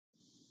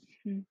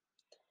Hmm.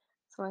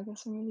 So I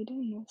guess I'm really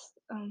doing this.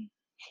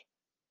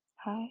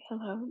 Hi,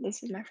 hello.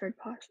 This is my first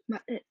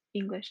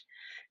English.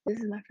 This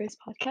is my first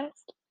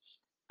podcast.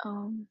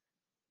 Um,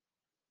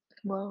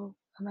 well,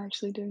 I'm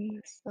actually doing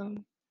this. I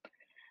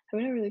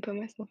wouldn't really put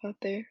myself out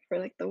there for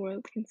like the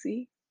world can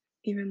see,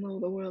 even though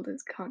the world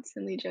is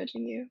constantly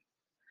judging you.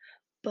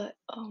 But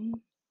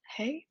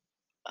hey,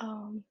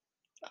 um,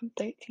 I'm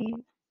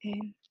 13,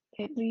 and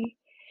lately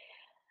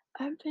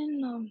I've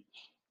been um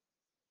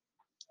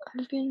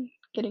I've been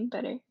getting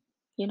better.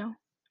 You know.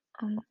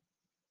 Um,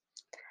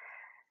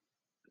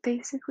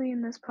 Basically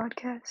in this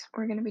podcast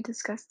we're gonna be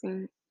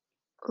discussing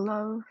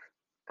love,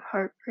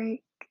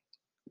 heartbreak,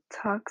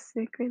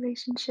 toxic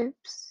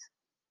relationships,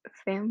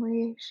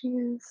 family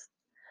issues,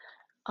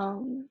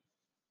 um,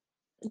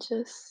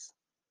 just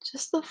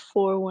just the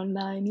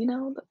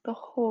 419, the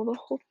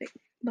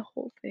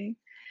whole thing.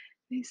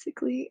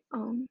 Basically,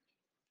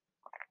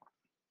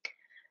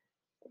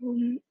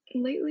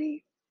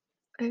 lately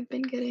I've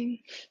been getting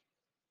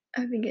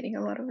I've been getting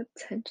a lot of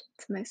attention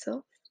to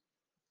myself,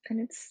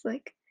 and it's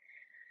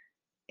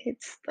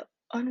the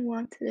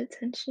unwanted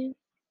attention,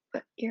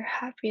 but you're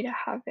happy to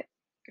have it,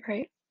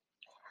 right?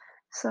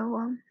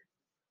 So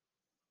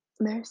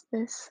there's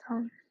this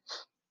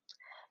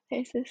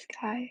there's this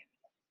guy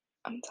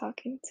I'm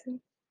talking to,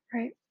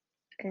 right?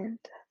 And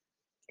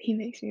he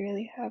makes me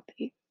really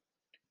happy.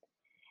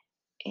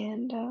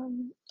 And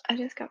I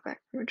just got back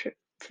from a trip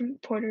from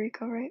Puerto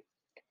Rico, right?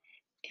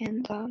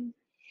 And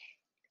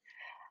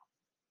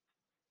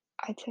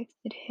I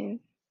texted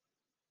him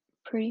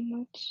pretty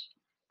much.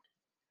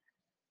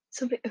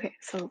 Okay,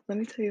 so let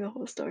me tell you the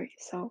whole story.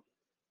 So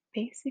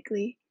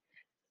basically,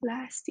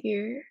 last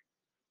year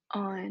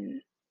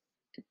on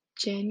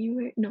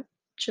January, no,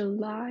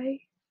 July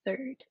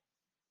 3rd,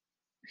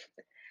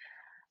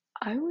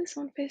 I was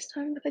on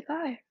FaceTime with a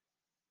guy.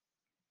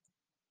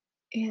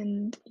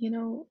 And,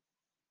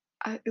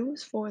 it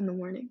was 4 in the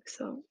morning.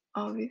 So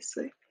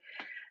obviously,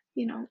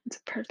 it's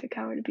a perfect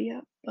hour to be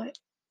up. But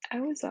I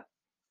was up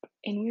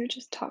and we were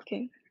just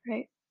talking,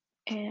 right?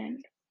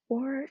 And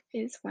 4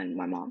 is when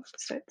my mom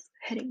starts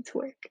heading to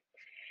work.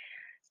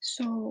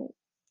 So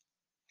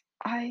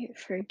I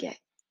forget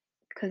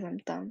because I'm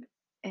dumb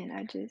and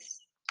I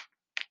just,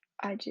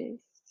 I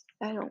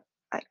don't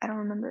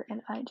remember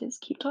and I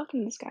just keep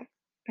talking to this guy.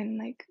 And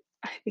like,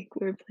 I think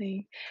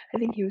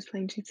he was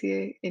playing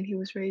GTA and he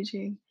was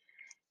raging.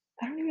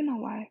 I don't even know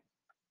why.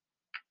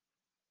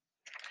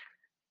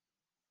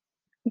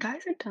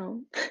 Guys are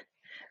dumb.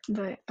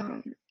 But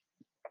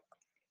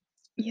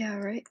yeah,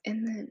 right?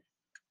 And then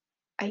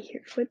I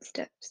hear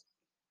footsteps.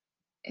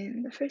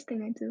 And the first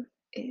thing I do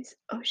is,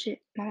 oh shit,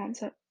 my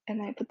mom's up.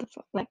 And I put the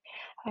phone, like,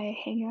 I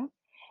hang up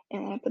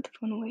and I put the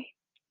phone away.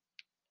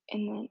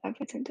 And then I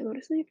pretend to go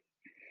to sleep.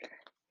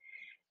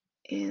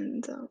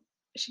 And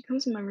she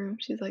comes in my room.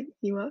 She's like,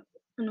 you up?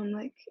 And I'm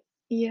like,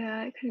 yeah,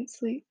 I couldn't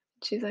sleep.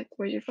 She's like,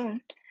 where's your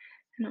phone?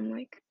 And I'm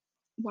like,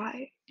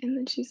 why? And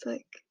then she's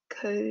like,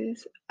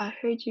 because I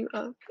heard you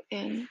up.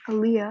 And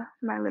Aaliyah,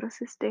 my little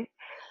sister,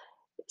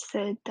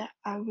 said that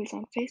I was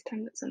on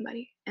FaceTime with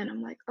somebody. And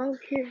I'm like, oh,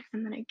 here.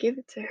 And then I give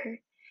it to her.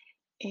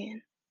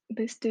 And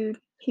this dude,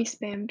 he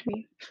spammed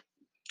me.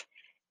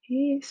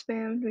 He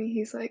spammed me.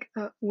 He's like,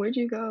 where'd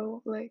you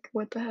go? Like,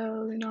 what the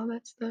hell? And all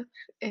that stuff.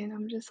 And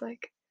I'm just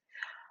like,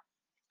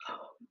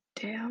 oh,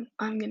 damn,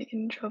 I'm gonna get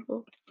in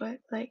trouble. But,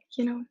 like,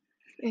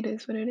 it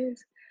is what it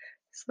is.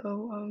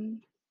 So,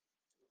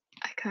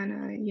 I kind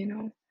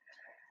of,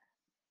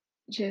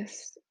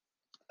 just,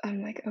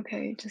 I'm like,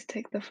 okay, just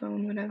take the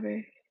phone,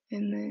 whatever.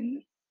 And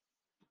then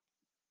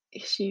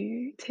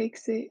she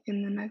takes it,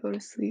 and then I go to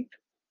sleep.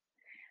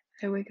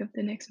 I wake up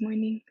the next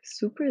morning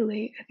super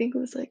late. I think it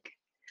was like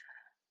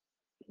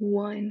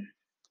 1,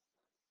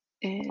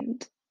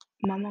 and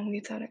my mom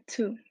gets out at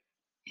 2.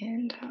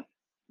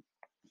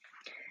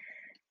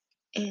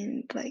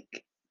 And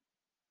like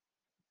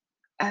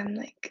I'm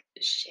like,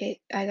 shit,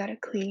 I gotta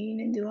clean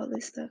and do all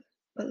this stuff.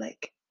 But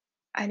like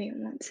I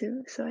didn't want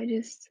to, so I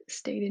just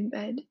stayed in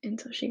bed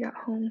until she got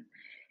home.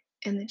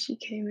 And then she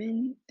came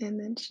in and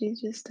then she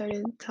just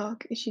started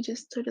talking. She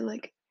just started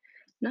like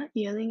not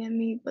yelling at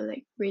me, but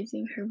like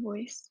raising her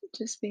voice,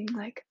 just being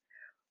like,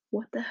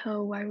 what the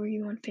hell? Why were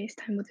you on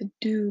FaceTime with a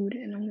dude?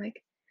 And I'm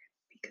like,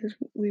 because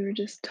we were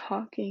just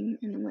talking.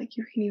 And I'm like,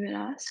 you can even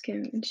ask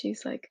him. And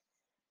she's like,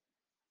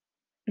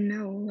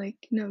 no,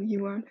 like, no,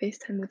 you were on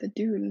FaceTime with a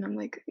dude. And I'm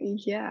like,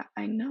 yeah,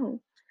 I know.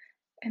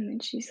 And then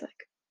she's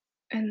like,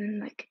 and then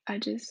like,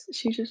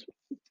 she just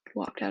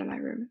walked out of my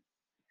room.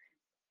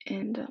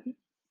 And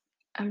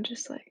I'm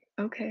just like,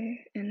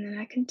 okay. And then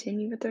I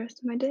continue with the rest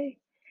of my day.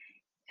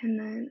 And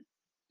then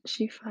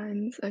she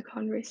finds a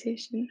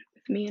conversation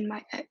with me and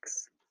my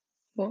ex,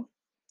 well,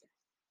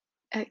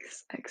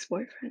 ex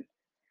boyfriend.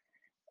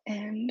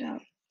 And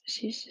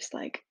she's just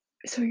like,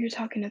 so you're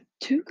talking to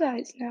two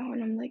guys now?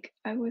 And I'm like,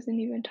 I wasn't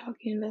even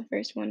talking to the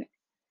first one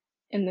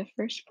in the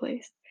first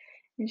place.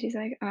 And she's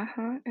like,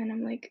 uh-huh. And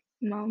I'm like,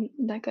 Mom,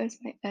 that guy's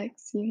my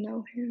ex, you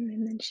know him.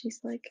 And then she's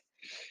like,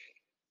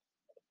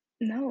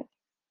 no.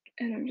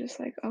 And I'm just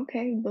like,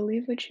 okay,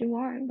 believe what you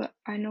want, but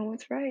I know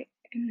what's right.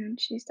 And then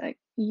she's like,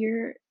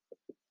 you're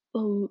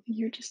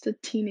just a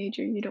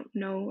teenager. You don't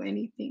know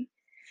anything.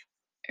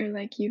 Or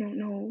like you don't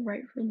know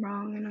right from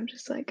wrong. And I'm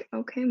just like,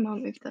 okay,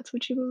 mom, if that's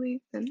what you believe,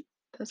 then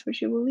that's what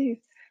you believe.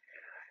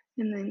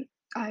 And then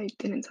I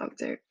didn't talk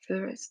to her for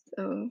the rest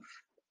of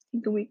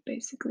the week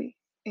basically.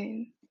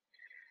 And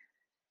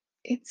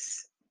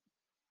it's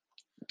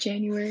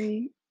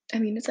January, I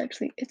mean it's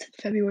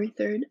February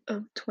 3rd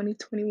of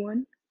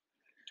 2021.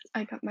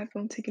 I got my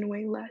phone taken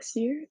away last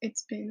year.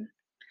 It's been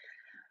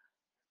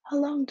a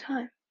long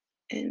time.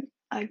 And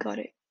I got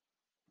it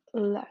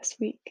last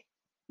week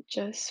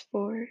just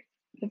for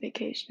the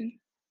vacation.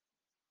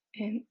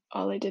 And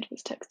all I did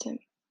was text him,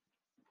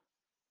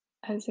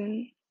 as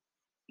in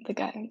the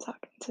guy I'm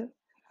talking to.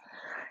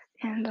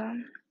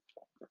 And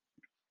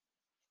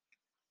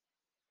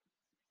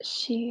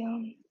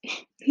she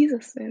he's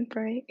a simp,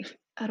 right?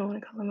 I don't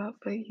want to call him out,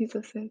 but he's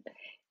a simp.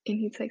 And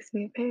he texts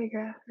me a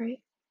paragraph, right?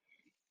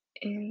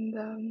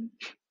 And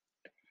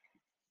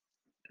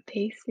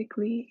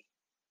basically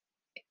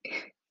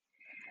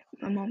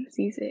my mom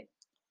sees it,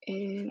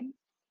 and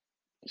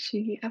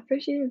she at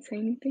first she didn't say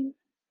anything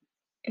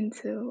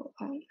until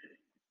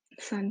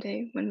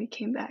Sunday when we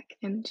came back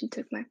and she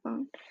took my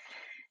phone.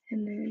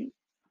 And then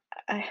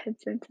I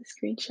had sent a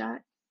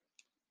screenshot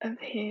of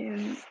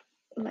him,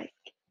 like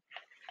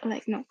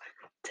no,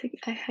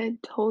 I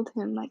had told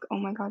him like, oh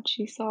my god,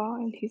 she saw,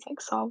 and he's like,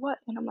 saw what?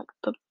 And I'm like,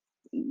 the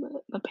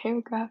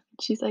paragraph.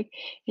 She's like,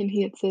 and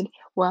he had said,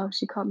 wow,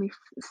 she caught me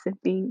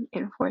sipping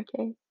in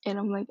 4K. And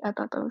I'm like, I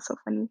thought that was so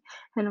funny.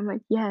 And I'm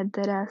like, yeah,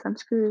 dead ass, I'm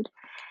screwed.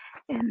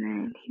 And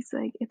then he's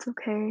like, it's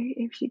okay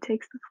if she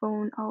takes the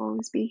phone, I'll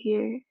always be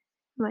here.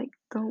 Like,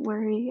 don't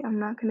worry, I'm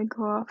not gonna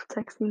go off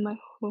texting my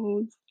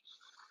hoes.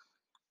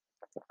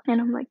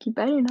 And I'm like, you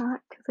better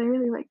not, because I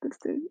really like this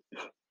dude.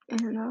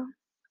 And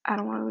I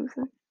don't want to lose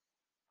him.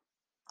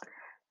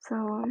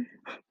 So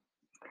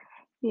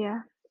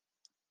yeah.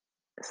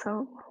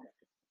 So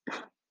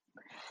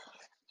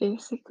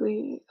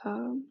basically,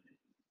 I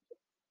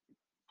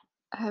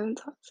haven't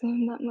talked to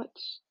him that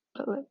much,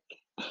 but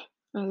like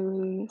I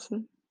really miss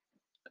him.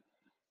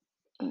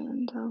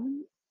 And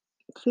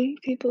see,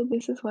 people,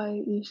 this is why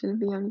you shouldn't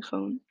be on your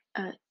phone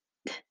at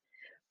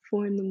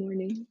 4 in the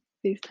morning,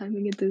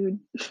 FaceTiming a dude,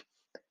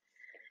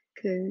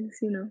 because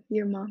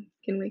your mom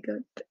can wake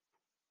up.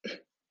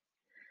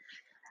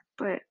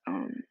 But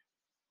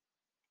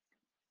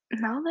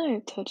now that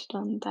I've touched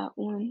on that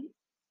one,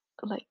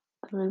 like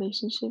the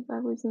relationship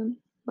I was in,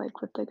 like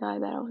with the guy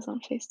that I was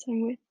on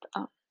FaceTime with,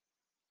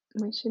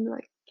 we should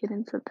like get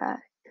into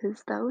that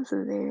because that was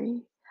a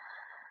very,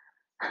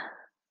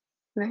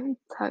 very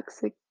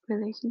toxic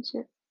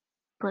relationship.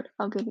 But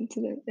I'll get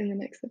into that in the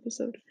next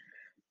episode.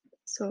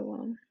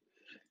 So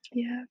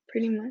yeah,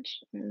 pretty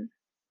much. I'm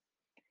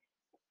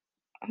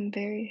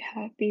very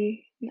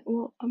happy.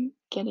 Well, I'm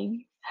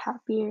getting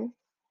happier.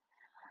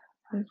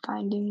 I'm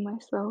finding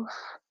myself,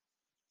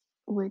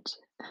 which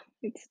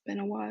it's been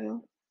a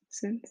while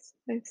since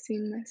I've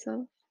seen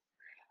myself.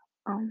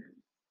 Um,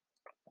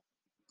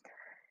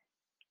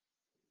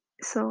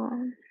 so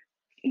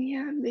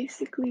yeah,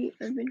 basically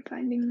I've been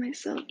finding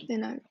myself,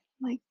 and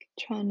like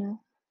trying to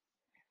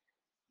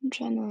I'm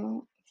trying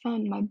to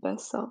find my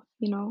best self,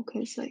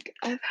 because like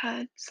I've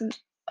had some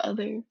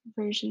other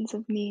versions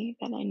of me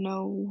that I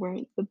know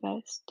weren't the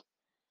best,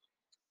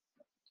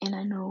 and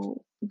I I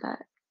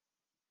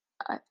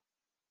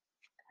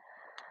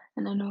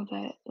know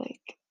that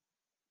like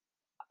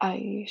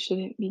I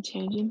shouldn't be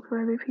changing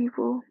for other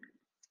people,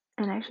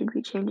 and I should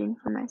be changing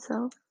for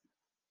myself.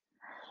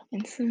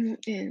 And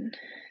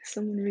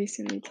someone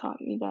recently taught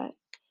me that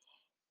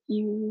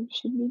you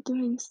should be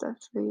doing stuff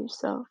for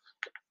yourself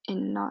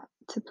and not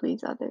to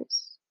please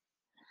others.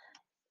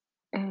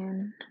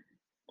 And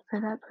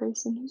for that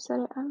person who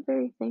said it, I'm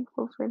very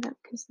thankful for them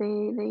because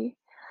they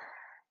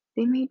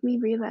made me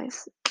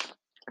realize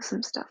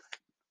some stuff,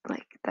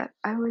 like that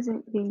I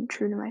wasn't being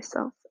true to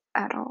myself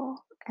at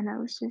all, and I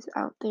was just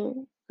out there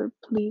for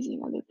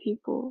pleasing other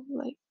people,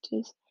 like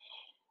just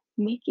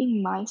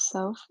making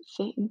myself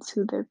fit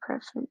into their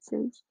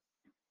preferences.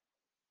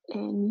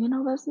 And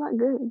that's not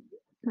good.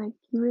 Like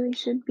you really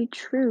should be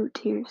true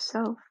to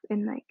yourself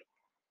and like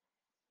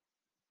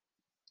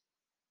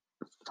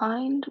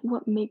find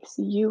what makes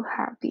you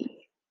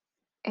happy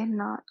and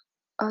not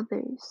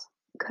others.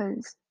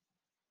 Cause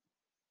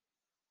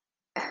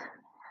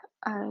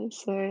I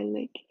swear,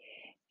 like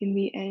in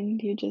the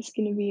end, you're just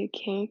gonna be a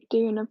character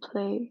in a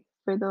play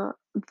for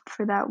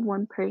that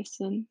one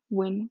person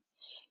when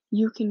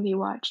you can be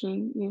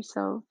watching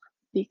yourself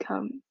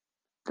become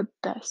the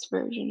best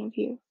version of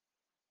you.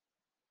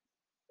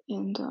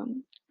 And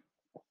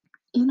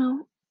you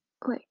know,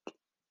 like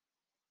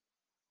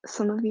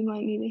some of you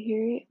might need to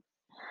hear it.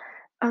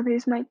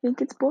 Others might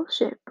think it's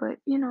bullshit, but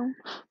yeah,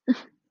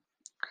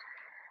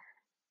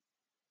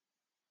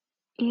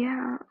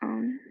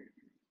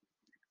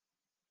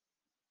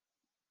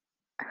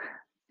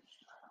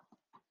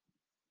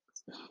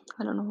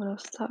 I don't know what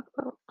else to talk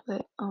about,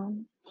 but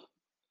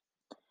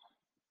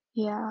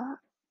yeah,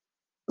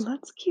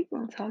 let's keep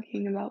on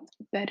talking about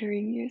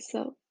bettering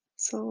yourself.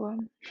 So,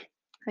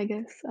 I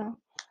guess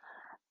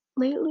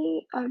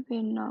lately I've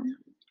been,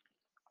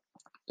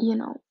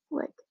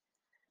 like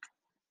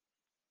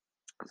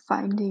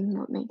finding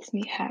what makes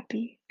me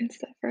happy and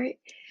stuff, right?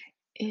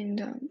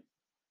 And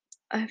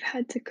I've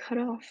had to cut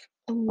off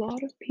a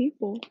lot of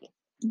people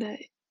that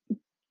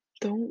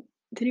don't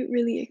didn't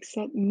really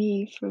accept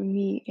me for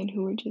me and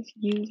who were just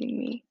using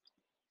me,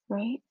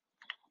 right?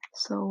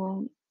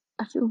 So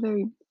I feel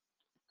very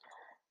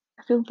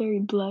I feel very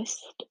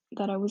blessed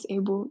that I was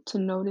able to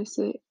notice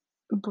it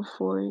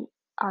before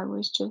I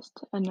was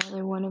just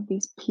another one of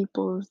these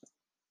people's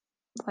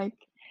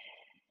like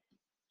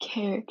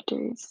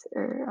characters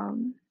or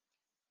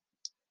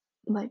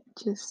like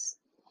just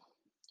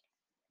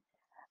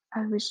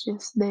I was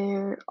just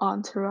their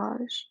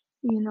entourage,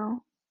 you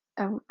know?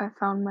 I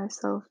found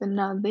myself and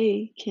now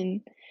they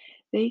can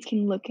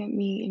look at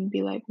me and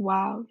be like,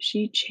 "Wow,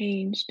 she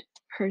changed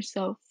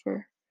herself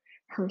for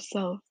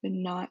herself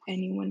and not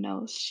anyone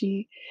else.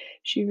 She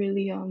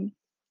really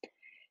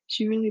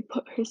she really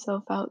put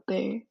herself out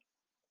there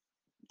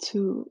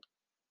to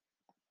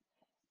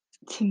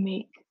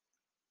make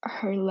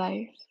her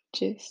life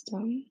just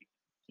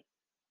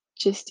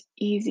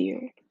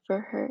easier for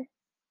her."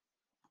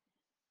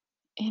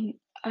 And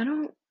I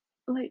don't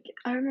like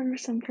I remember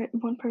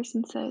one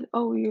person said,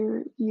 "Oh,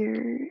 you're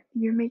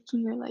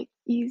making your life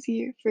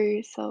easier for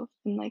yourself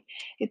and like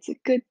it's a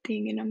good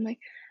thing." And I'm like,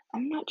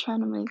 I'm not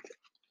trying to make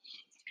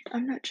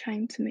I'm not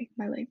trying to make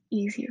my life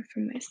easier for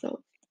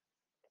myself.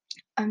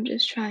 I'm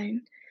just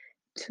trying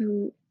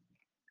to,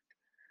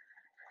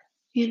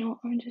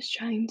 I'm just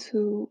trying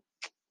to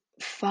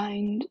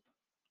find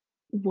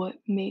what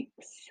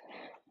makes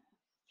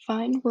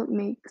find what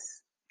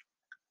makes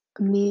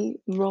me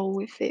roll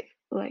with it.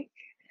 Like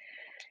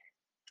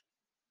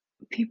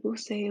people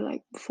say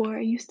like before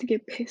I used to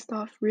get pissed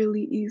off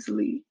really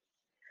easily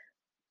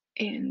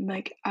and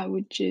like I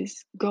would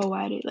just go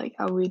at it, like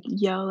I would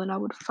yell and I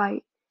would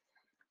fight.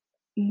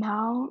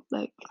 Now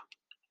like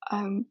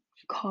I'm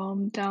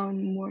calmed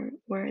down more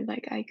where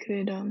like I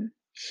could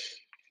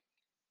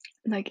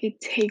like it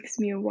takes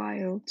me a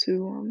while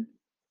to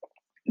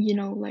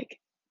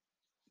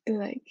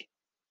like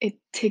it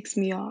ticks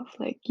me off.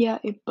 Like yeah,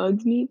 it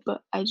bugs me,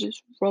 but I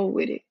just roll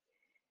with it.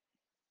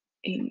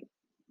 And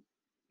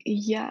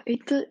yeah,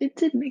 it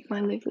did make my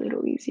life a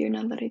little easier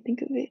now that I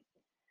think of it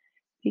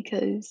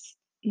because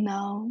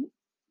now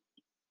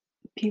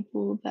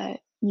people that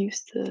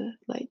used to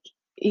like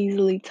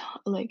easily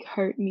like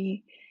hurt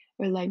me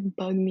or like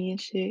bug me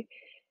and shit,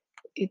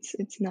 it's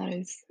not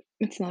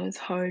as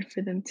hard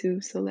for them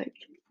too. So like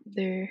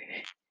they're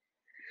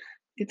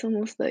it's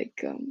almost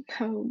like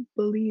how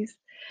bullies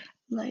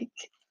like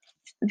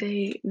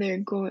they're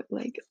going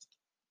like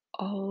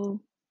all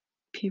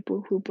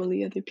people who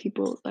bully other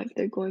people like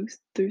they're going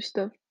through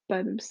stuff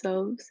by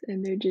themselves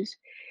and they're just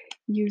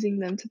using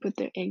them to put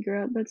their anger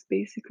out. That's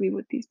basically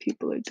what these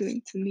people are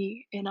doing to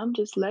me and I'm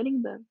just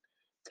letting them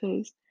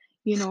because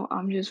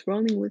I'm just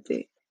rolling with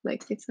it.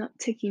 Like it's not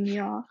ticking me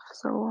off.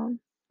 So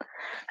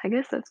I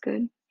guess that's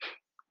good.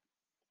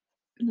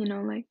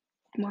 Like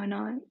why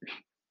not?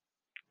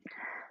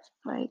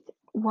 Like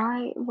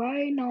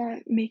why not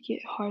make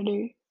it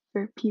harder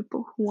for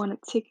people who want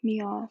to tick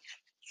me off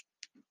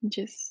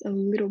just a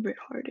little bit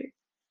harder,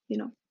 you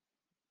know?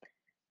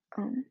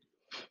 Um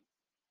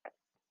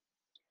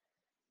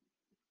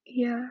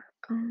yeah,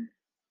 um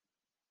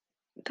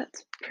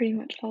that's pretty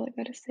much all I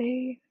gotta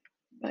say.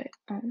 But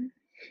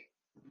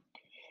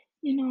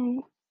you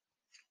know,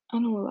 I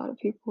know a lot of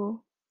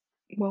people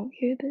won't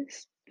hear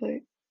this,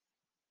 but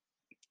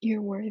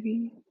you're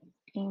worthy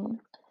and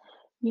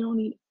you don't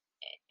need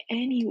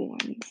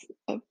anyone's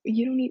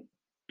you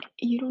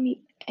don't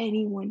need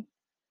anyone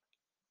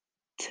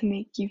to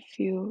make you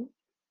feel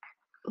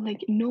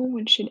like no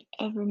one should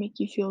ever make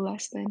you feel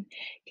less than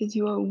because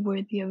you are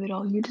worthy of it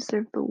all. You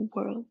deserve the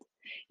world.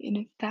 And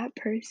if that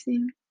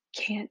person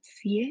can't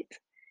see it,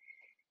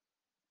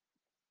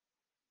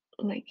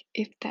 like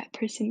if that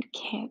person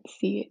can't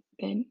see it,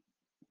 then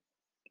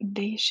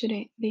they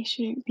shouldn't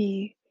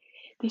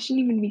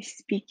even be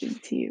speaking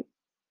to you.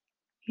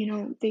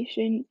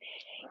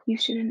 You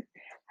shouldn't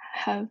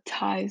have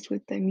ties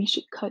with them. You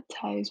should cut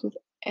ties with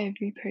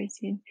every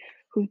person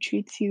who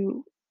treats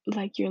you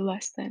like you're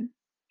less than.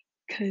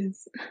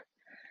 Because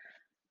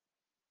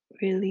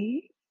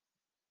really,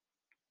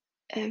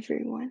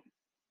 everyone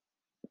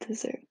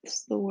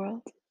deserves the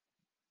world.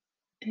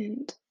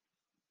 And,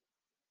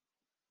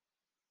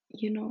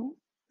 you know,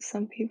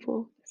 some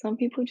people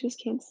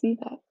just can't see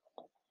that.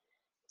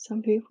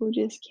 Some people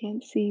just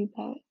can't see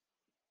that,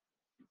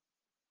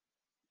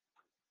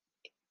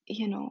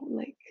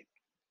 like,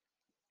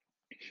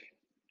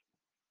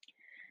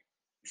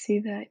 see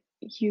that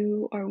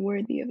you are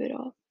worthy of it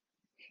all.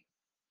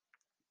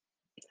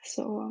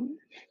 So,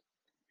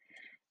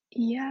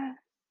 yeah,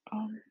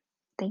 um,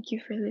 thank you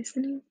for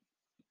listening.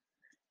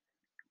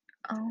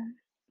 Um,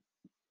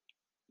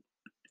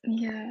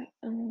 yeah,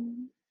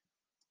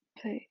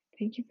 but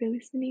thank you for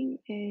listening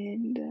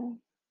and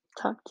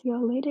talk to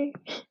y'all later.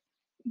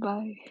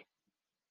 Bye.